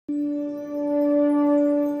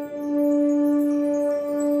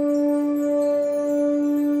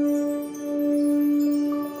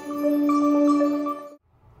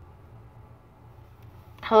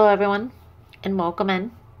everyone, and welcome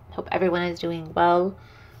in. Hope everyone is doing well.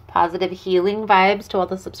 Positive healing vibes to all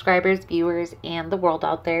the subscribers, viewers, and the world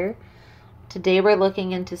out there. Today we're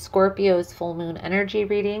looking into Scorpio's full moon energy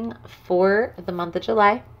reading for the month of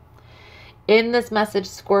July. In this message,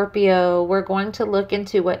 Scorpio, we're going to look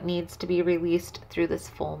into what needs to be released through this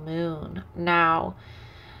full moon. Now,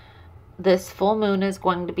 this full moon is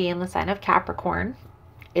going to be in the sign of Capricorn.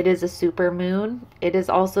 It is a super moon. It is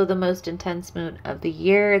also the most intense moon of the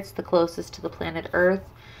year. It's the closest to the planet Earth.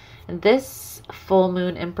 And this full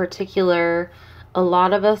moon in particular, a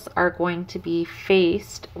lot of us are going to be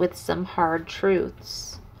faced with some hard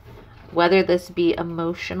truths. Whether this be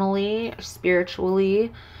emotionally or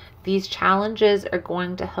spiritually, these challenges are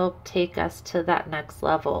going to help take us to that next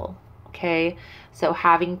level. Okay? So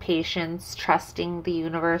having patience, trusting the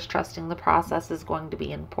universe, trusting the process is going to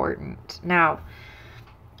be important. Now,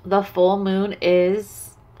 the full moon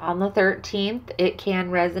is on the 13th. It can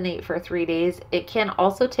resonate for 3 days. It can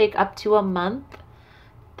also take up to a month,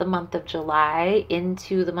 the month of July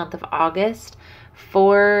into the month of August,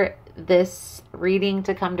 for this reading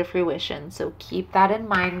to come to fruition. So keep that in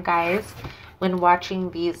mind, guys, when watching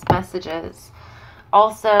these messages.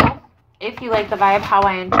 Also, if you like the vibe, how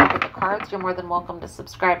I interpret the cards, you're more than welcome to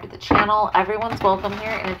subscribe to the channel. Everyone's welcome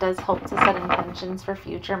here, and it does help to set intentions for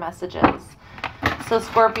future messages. So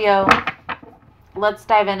Scorpio, let's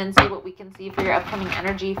dive in and see what we can see for your upcoming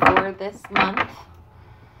energy for this month.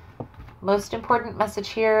 Most important message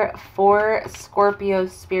here for Scorpio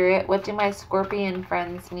spirit. What do my Scorpion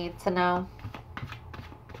friends need to know?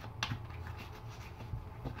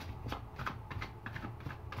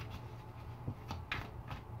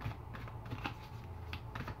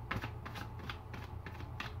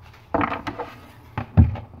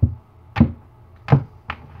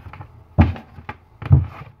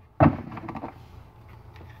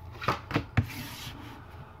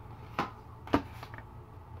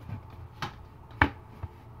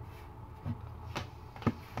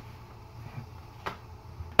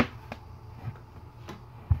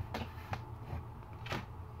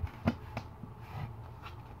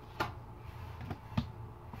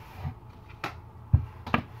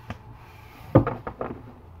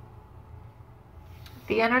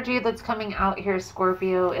 The energy that's coming out here,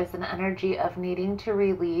 Scorpio, is an energy of needing to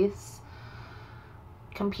release,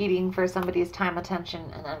 competing for somebody's time,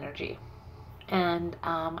 attention, and energy. And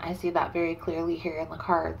I see that very clearly here in the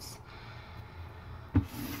cards.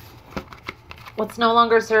 What's no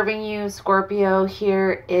longer serving you, Scorpio,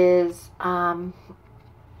 here is trying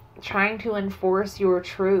to enforce your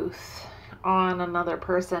truth on another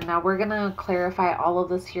person. Now, we're going to clarify all of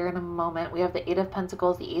this here in a moment. We have the Eight of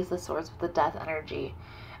Pentacles, the Ace of Swords with the Death energy.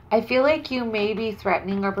 I feel like you may be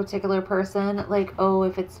threatening a particular person, like, oh,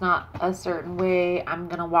 if it's not a certain way, I'm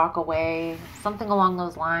going to walk away, something along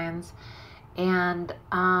those lines. And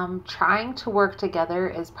trying to work together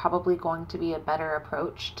is probably going to be a better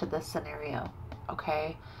approach to this scenario.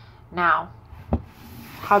 Okay? Now,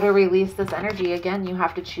 how to release this energy? Again, you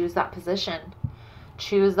have to choose that position.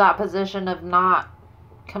 Choose that position of not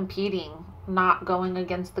competing, not going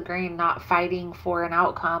against the grain, not fighting for an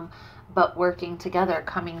outcome, but working together,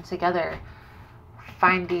 coming together,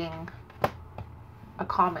 finding a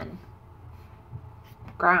common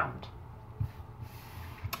ground.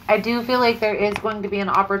 I do feel like there is going to be an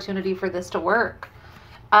opportunity for this to work,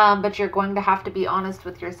 but you're going to have to be honest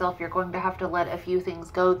with yourself. You're going to have to let a few things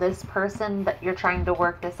go. This person that you're trying to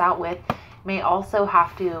work this out with may also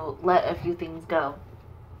have to let a few things go.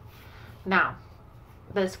 Now,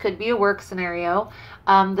 this could be a work scenario.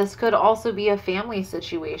 This could also be a family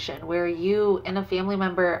situation where you and a family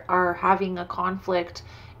member are having a conflict,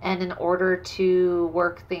 and in order to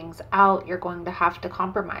work things out, you're going to have to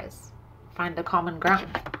compromise, find a common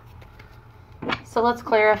ground. So let's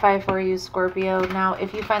clarify for you, Scorpio. Now,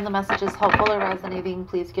 if you find the messages helpful or resonating,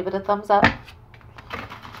 please give it a thumbs up.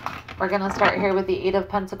 We're going to start here with the Eight of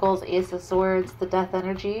Pentacles, Ace of Swords, the Death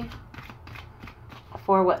energy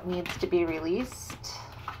for what needs to be released.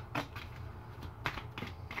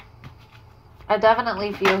 I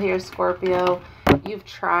definitely feel here, Scorpio, you've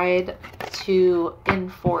tried to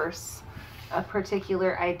enforce a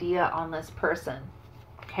particular idea on this person,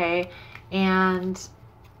 okay? And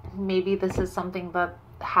maybe this is something that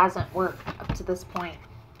hasn't worked up to this point.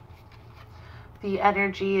 The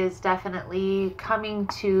energy is definitely coming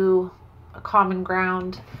to a common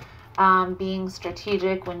ground, being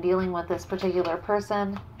strategic when dealing with this particular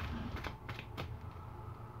person.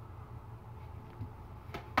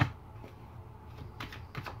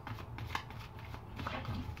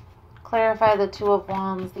 Clarify the Two of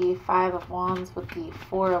Wands, the Five of Wands with the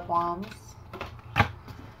Four of Wands.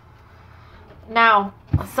 Now,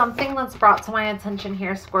 Something that's brought to my attention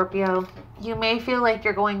here, Scorpio, you may feel like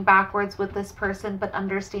you're going backwards with this person, but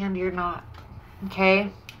understand you're not,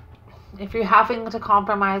 okay? If you're having to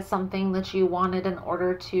compromise something that you wanted in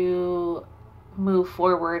order to move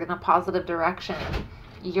forward in a positive direction,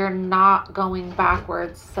 you're not going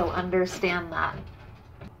backwards, so understand that.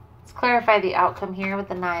 Let's clarify the outcome here with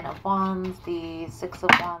the 9 of Wands, the 6 of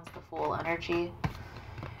Wands, the Fool energy.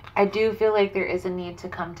 I do feel like there is a need to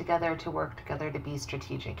come together, to work together, to be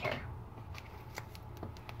strategic here.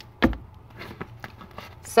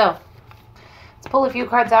 So, let's pull a few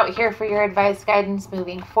cards out here for your advice, guidance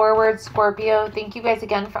moving forward. Scorpio, thank you guys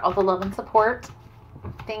again for all the love and support.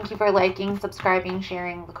 Thank you for liking, subscribing,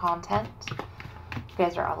 sharing the content. You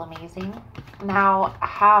guys are all amazing. Now,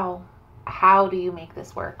 how do you make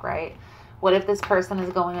this work, right? What if this person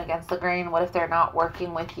is going against the grain? What if they're not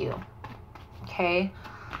working with you? Okay.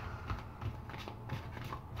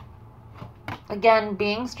 Again,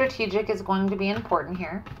 being strategic is going to be important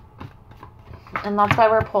here. And that's why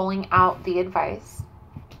we're pulling out the advice.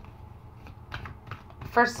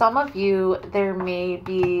 For some of you, there may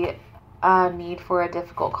be a need for a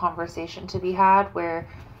difficult conversation to be had where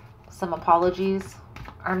some apologies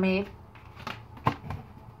are made.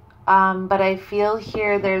 But I feel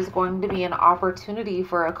here there's going to be an opportunity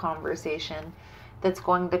for a conversation that's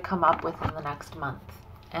going to come up within the next month.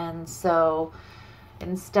 And so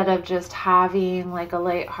instead of just having like a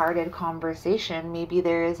lighthearted conversation, maybe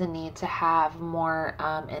there is a need to have more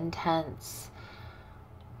intense,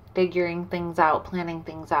 figuring things out, planning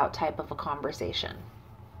things out type of a conversation.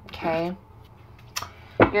 Okay.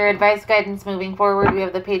 Your advice, guidance moving forward, we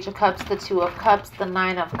have the Page of Cups, the 2 of Cups, the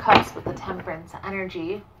 9 of Cups with the Temperance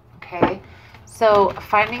energy. Okay. So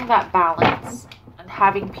finding that balance and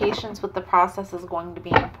having patience with the process is going to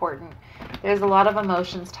be important. There's a lot of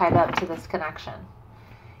emotions tied up to this connection.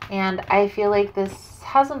 And I feel like this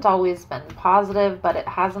hasn't always been positive, but it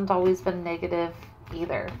hasn't always been negative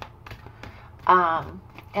either.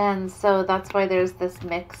 And so that's why there's this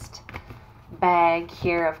mixed bag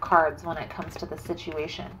here of cards when it comes to the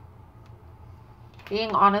situation.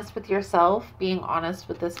 Being honest with yourself, being honest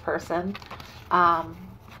with this person,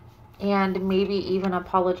 and maybe even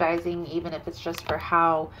apologizing, even if it's just for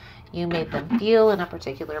how you made them feel in a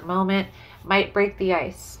particular moment, might break the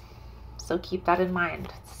ice. So keep that in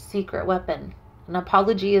mind. Secret weapon. An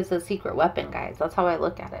apology is a secret weapon, guys. That's how I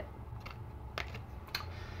look at it.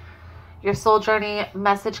 Your soul journey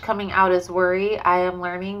message coming out is worry. I am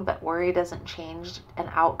learning that worry doesn't change an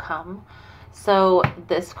outcome. So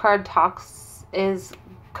this card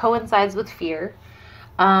coincides with fear.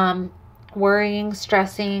 Worrying,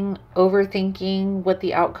 stressing, overthinking what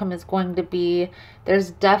the outcome is going to be.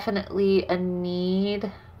 There's definitely a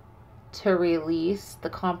need to release the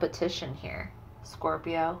competition here,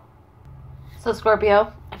 Scorpio. So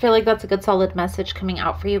Scorpio, I feel like that's a good solid message coming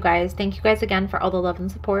out for you guys. Thank you guys again for all the love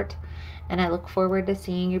and support. And I look forward to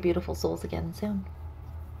seeing your beautiful souls again soon.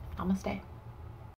 Namaste.